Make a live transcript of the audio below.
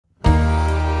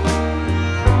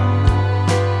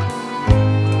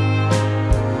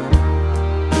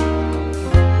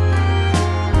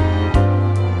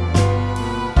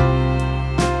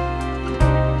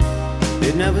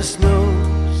never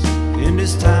snows in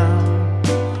this town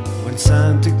when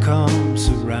Santa comes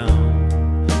around,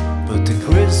 but the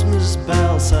Christmas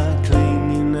bells are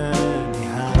clinging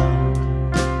anyhow.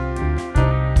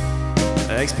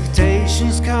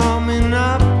 Expectations coming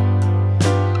up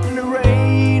and the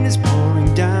rain is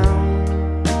pouring down.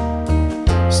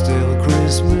 Still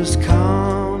Christmas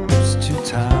comes to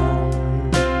town.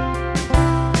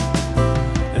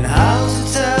 And how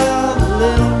to tell the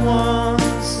little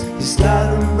ones he's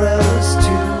got umbrellas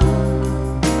too,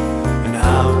 and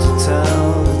how to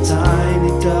tell the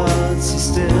tiny dots he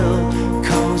still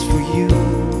comes for you.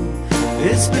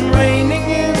 It's been raining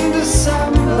in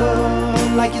December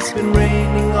like it's been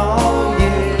raining all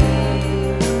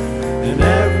year, and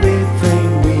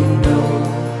everything we know,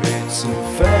 it's a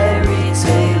fairy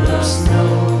tale of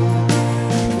snow.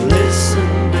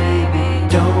 Listen baby,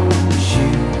 don't you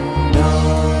know?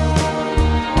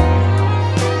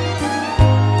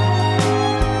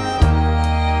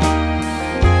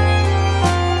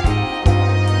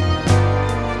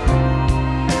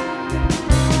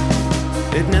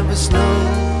 It never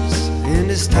snows in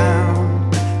this town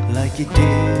like it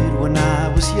did when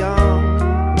I was young,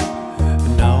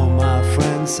 and now my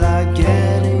friends are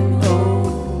getting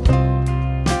old.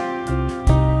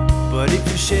 But if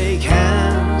you shake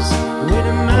hands with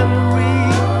a memory,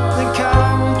 then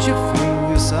count your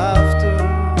fingers after.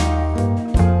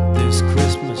 This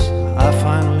Christmas I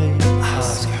finally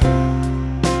ask her.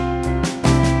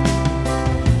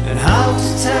 And how to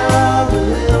tell the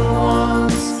little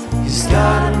ones he's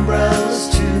got umbrellas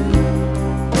too,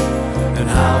 and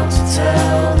how to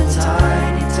tell the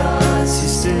tiny dots he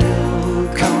still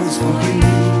comes for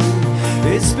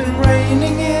you. It's been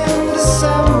raining in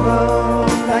December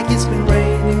like it's been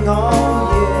raining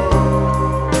all year,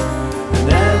 and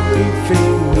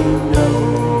everything we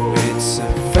know, it's a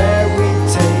fairy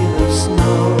tale of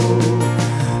snow.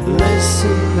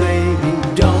 Listen baby,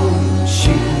 don't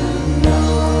you know?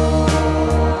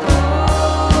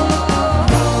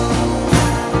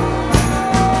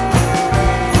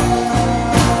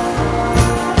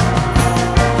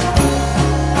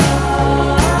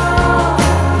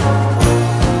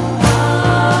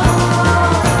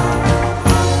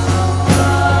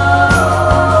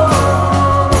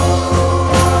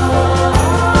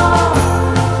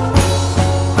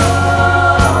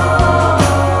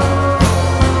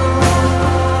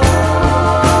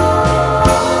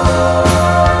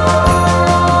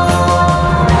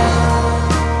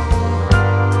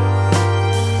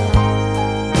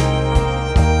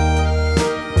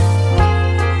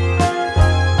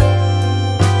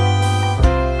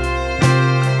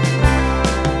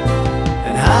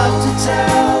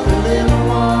 Tell